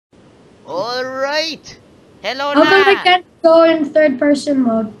Alright! Hello How come I na! can't go in third person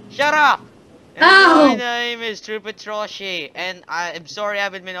mode? Shut up! And my Ow! name is ft.Turbine, and I'm sorry I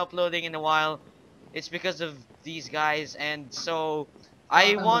haven't been uploading in a while. It's because of these guys, and so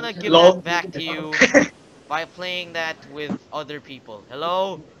I wanna give that Lol. back to you by playing that with other people.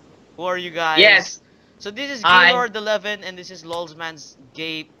 Hello? Who are you guys? Yes. So this is Hi. Gaylord11 and this is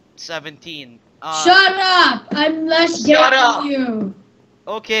Lolzman17. Shut up! I'm less gay Shut than up. you.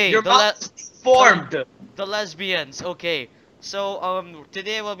 Okay, Your mouth is formed. the lesbians. Okay. So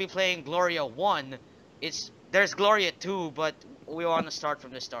today we'll be playing Gloria 1. There's Gloria 2, but we want to start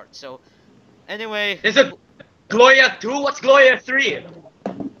from the start. So anyway, There's a Gloria 2? What's Gloria 3?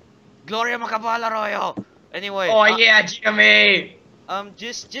 Gloria Macabala Royo. Anyway, Oh yeah, GMA.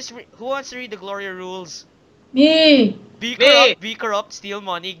 who wants to read the Gloria rules? Me. Be corrupt, steal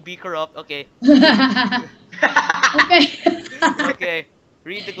money, be corrupt. Okay. Okay. Okay.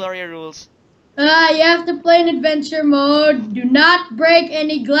 Read the Gloria rules. You have to play in adventure mode. Do not break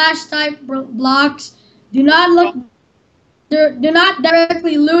any glass type blocks. Do not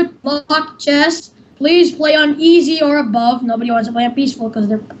directly loot block chests. Please play on easy or above. Nobody wants to play on peaceful because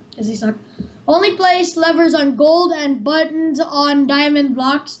they suck. Only place levers on gold and buttons on diamond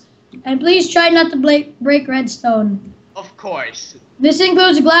blocks. And please try not to break redstone. Of course. This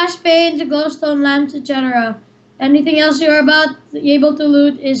includes glass panes, glowstone lamps, etc. Anything else you're able to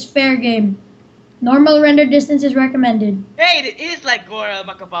loot is fair game. Normal render distance is recommended. Hey, it is like Gloria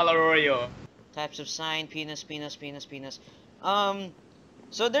Macapala Royo. Types of sign, penis.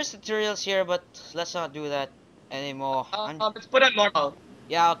 So there's tutorials here, but let's not do that anymore. Let's put on normal.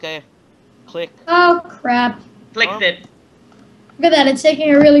 Yeah, okay. Click. Oh crap. Clicked it. Look at that, it's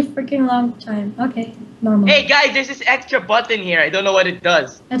taking a really freaking long time. Okay, normal. Hey guys, there's this extra button here. I don't know what it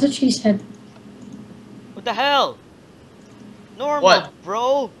does. That's what she said. What the hell? Normal, What?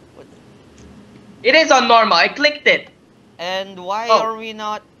 bro. It is on normal. I clicked it. And why Oh. are we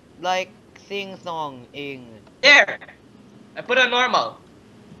not like thing-thong-ing? There. I put on normal.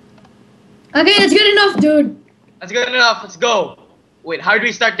 Okay, that's good enough, dude. That's good enough. Let's go. Wait, how do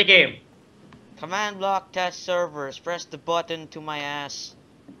we start the game? Command block test servers. Press the button to my ass.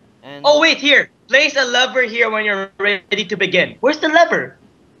 And Oh wait, here. Place a lever here when you're ready to begin. Where's the lever?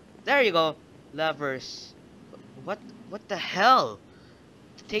 there you go. Levers. What the hell?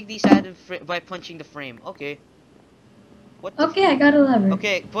 Take these out of by punching the frame. Okay. What the Okay, I got a lever.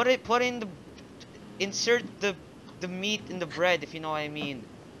 Okay, insert the meat in the bread, if you know what I mean.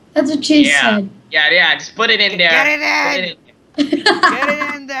 That's what she Yeah. said. Yeah. Just put it in there. Get it in! Put it in. Get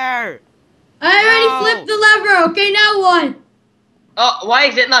it in there! I already No. flipped the lever. Okay, now what? Oh, why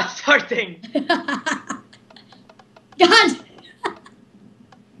is it not starting? God.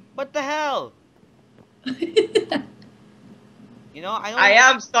 What the hell? You know, I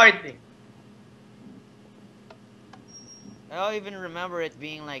am starting. I don't even remember it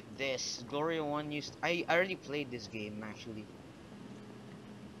being like this. Gloria 1 I already played this game actually.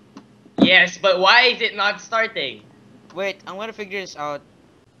 Yes, but why is it not starting? Wait, I'm gonna figure this out.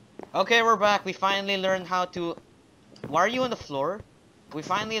 Okay, we're back. We finally learned how to... Why are you on the floor? We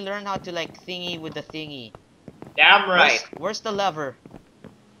finally learned how to like thingy with the thingy. Damn right. Where's the lever?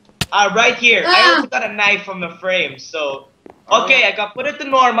 Right here. I Ah. also got a knife from the frame, so... Okay, I can put it to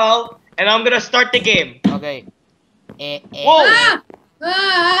normal, and I'm gonna start the game. Okay. Whoa!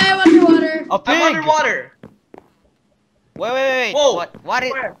 I'm underwater. A pig! I'm underwater! Wait. Whoa! What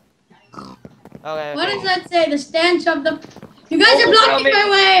is... Where? Okay. What does that say? The stench of the... You guys Oh, are blocking tell me. my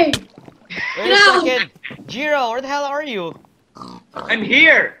way. Wait Get a out. second. JIRO, where the hell are you? I'm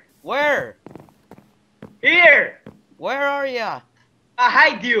here! Where? Here! Where are ya? I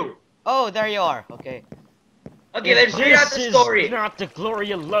hide you! Oh, there you are. Okay. Okay, let's read out the story. Not the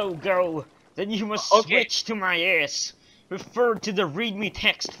Gloria logo, then you must Okay. switch to my ass. Refer to the readme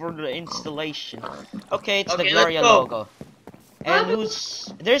text for the installation. Okay, it's the Okay, Gloria let's go. logo. And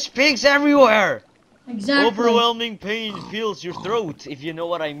there's pigs everywhere! Exactly. Overwhelming pain fills your throat, if you know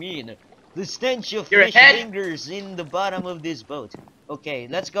what I mean. The stench of Your fish head- lingers in the bottom of this boat. Okay,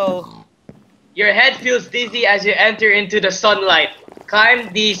 let's go. Your head feels dizzy as you enter into the sunlight.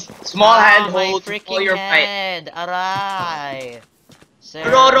 Climb these small My handholds to pull freaking your bite. head! Aray!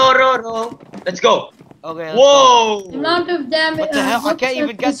 Ro. Let's go. Okay, let's go. Whoa! The amount of damage. What the hell? I can't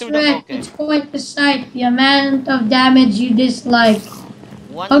even get to the... Okay. It's quite the sight. The amount of damage you dislike.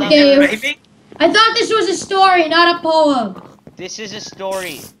 One Okay. level. Maybe? I thought this was a story, not a poem. This is a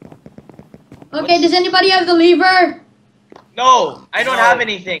story. Okay, does anybody have the lever? No, I don't No. have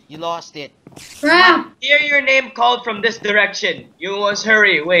anything. You lost it. Crap. Hear your name called from this direction. You must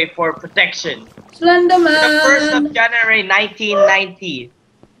hurry away for protection. The 1st Slenderman. of January 1990.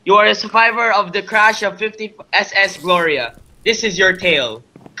 You are a survivor of the crash of 50 SS Gloria. This is your tale.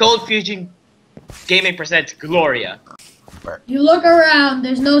 Cold Fusion Gaming presents Gloria. You look around,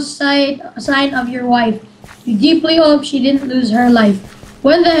 there's no sign of your wife. You deeply hope she didn't lose her life.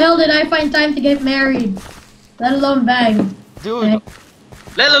 When the hell did I find time to get married? Let alone bang. Dude. Okay.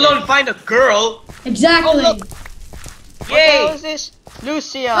 Let alone find a girl. Exactly. Oh, look. What the Yay! hell is this?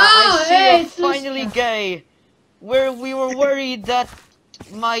 Lucia, Oh, I see hey, you're it's finally Lucia. gay. Where we were worried that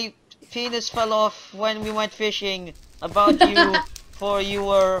my penis fell off when we went fishing about you for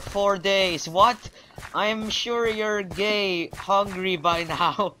your 4 days. What? I'm sure you're gay, hungry by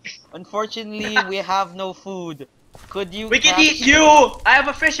now. Unfortunately, we have no food. Could you We can catch- eat you! I have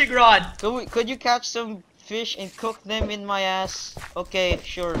a fishing rod! Could you catch some fish and cook them in my ass? Okay,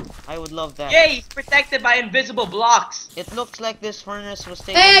 sure. I would love that. Yay! He's protected by invisible blocks! It looks like this furnace was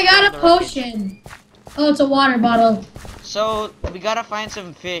taken Hey, I got from a the wreckage. potion. Oh, it's a water bottle. So we gotta find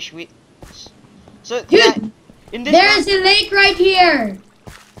some fish. So Dude, yeah, in this there's a lake right here.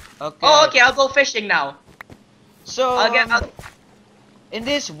 okay. Oh, okay, I'll go fishing now. So I'll in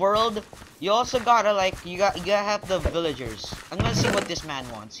this world, you also gotta you gotta have the villagers. I'm gonna see what this man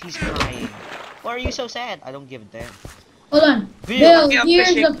wants. He's crying. Why are you so sad? I don't give a damn. Hold on. Bill, Bill, okay, I'm here's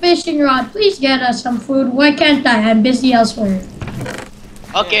fishing. the fishing rod. Please get us some food. Why can't I? I'm busy elsewhere.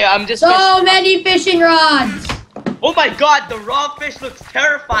 Okay, I'm just So fishing. many fishing rods. Oh my god, the raw fish looks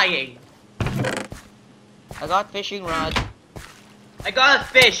terrifying! I got fishing rod. I got a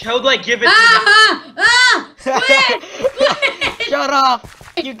fish, how do I give it to Squid! Squid! Shut up!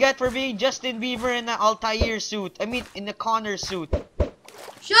 You get for being Justin Bieber in an Altair suit. I mean, in a Connor suit.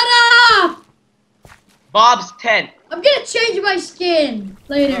 Shut up! Bob's tent? I'm gonna change my skin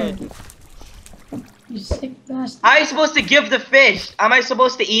later. Good. You sick bastard. How are you supposed to give the fish? Am I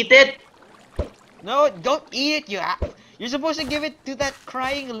supposed to eat it? No, don't eat it. You're supposed to give it to that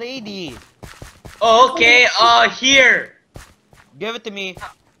crying lady. Oh, okay, here. Give it to me.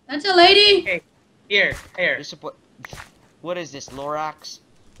 That's a lady? Okay, here. You're supposed. What is this, Lorax?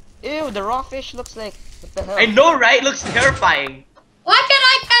 Ew, the raw fish looks like. What the hell? I know, right? Looks terrifying. Why can't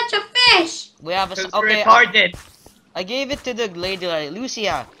I catch a fish? We have a. Because Okay, retarded. I gave it to the lady, like,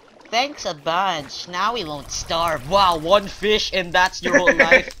 Lucia. Thanks a bunch. Now we won't starve. Wow, one fish and that's your whole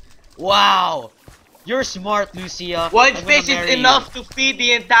life. Wow, you're smart, Lucia. One I'm gonna fish is marry you. enough to feed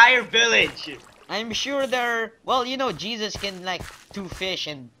the entire village. I'm sure there. Well, you know, Jesus can like 2 fish,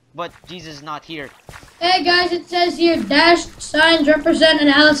 but Jesus is not here. Hey guys, it says here dashed signs represent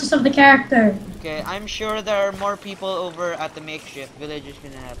analysis of the character. Okay, I'm sure there are more people over at the makeshift village is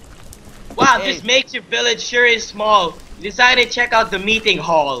gonna have. Wow, Hey. this makeshift village sure is small. You decided to check out the meeting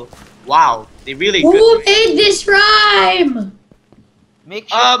hall. Wow, they really Who good. made this rhyme?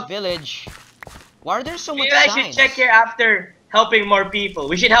 Makeshift village. Why are there so much Maybe I signs? should check here after helping more people.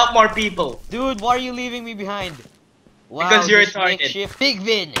 We should help more people. Dude, why are you leaving me behind? Wow, Because you're this retarded. makeshift Big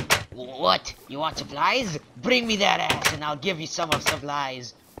Vin. What? You want supplies? Bring me that ass and I'll give you some of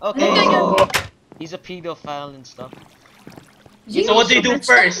supplies. Okay. Oh. He's a pedophile and stuff. So what do you do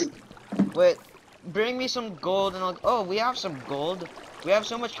first? Wait, bring me some gold and I'll. Oh, we have some gold. We have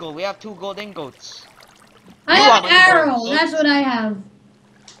so much gold. We have 2 gold ingots. I You have want an arrow. gold? That's what I have.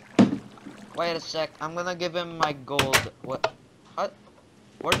 Wait a sec. I'm gonna give him my gold. What?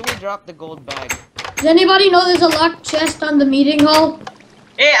 Where do we drop the gold bag? Does anybody know there's a locked chest on the meeting hall?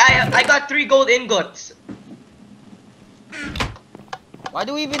 Hey, I got 3 gold ingots. Why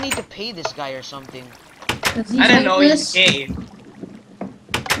do we even need to pay this guy or something? I don't know, he's gay.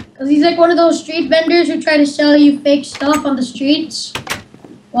 Because he's like one of those street vendors who try to sell you fake stuff on the streets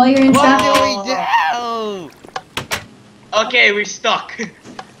while you're in What traffic. do we do? Okay, we're stuck.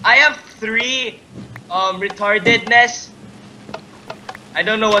 I have 3 retardedness. I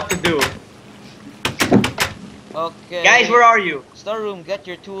don't know what to do. Okay. Guys, where are you? Storeroom, get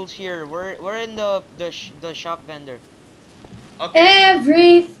your tools here. We're in the shop vendor. Okay.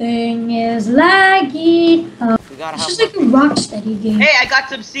 Everything is laggy. We gotta It's have just like a Rocksteady game. Hey, I got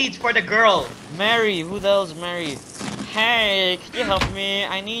some seeds for the girl. Mary. Who the hell's Mary? Hey, could you help me?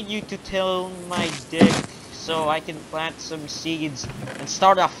 I need you to till my dick so I can plant some seeds and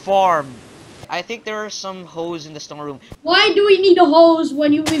start a farm. I think there are some hoes in the storeroom. Why do we need a hose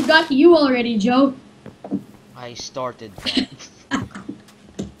when we've got you already, Joe? I started.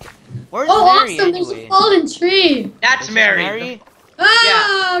 Where's Oh, Mary awesome! There's anyway? a fallen tree. That's Is it Mary. Mary?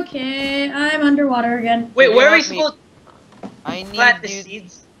 Ah, okay. I'm underwater again. Wait, Can where you are we help me? supposed I to plant need the you.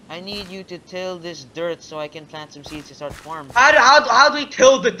 seeds? I need you to till this dirt so I can plant some seeds to start farm. How do we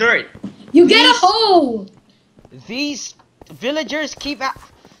till the dirt? You get a These- hoe. These villagers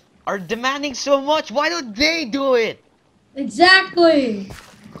are demanding so much. Why don't they do it? Exactly.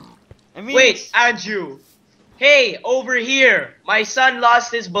 I mean, Wait, Andrew. Hey, over here. My son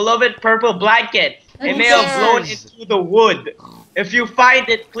lost his beloved purple blanket. It Who may have blown cares? into the wood. If you find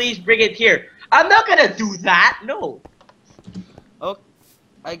it, please bring it here. I'm not gonna do that. No. oh,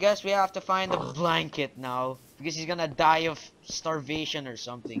 I guess we have to find the blanket now because he's gonna die of starvation or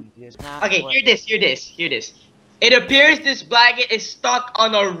something. Because not Okay, what? hear this, hear this, hear this. It appears this blanket is stuck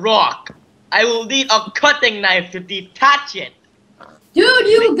on a rock. I will need a cutting knife to detach it. Dude,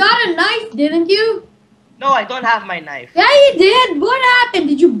 you got a knife, didn't you? No, I don't have my knife. Yeah, you did. What happened?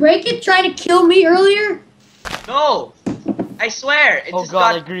 Did you break it trying to kill me earlier? No. I swear. It Oh just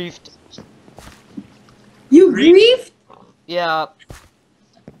god, I got griefed. You Grief? griefed? Yeah,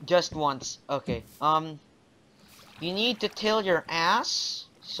 just once. Okay. You need to till your ass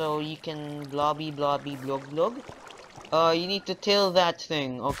so you can blobby blobby blog blog. You need to till that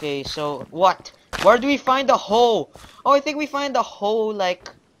thing. Okay, so what? Where do we find the hoe? Oh, I think we find the hoe like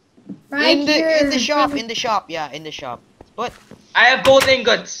Right here. in the shop, in the shop. Yeah, in the shop. But I have gold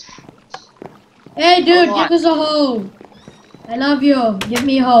ingots. Hey, dude, Oh, give us a hoe. I love you. Give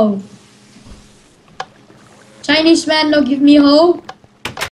me a hoe. Chinese man, no, give me a hoe.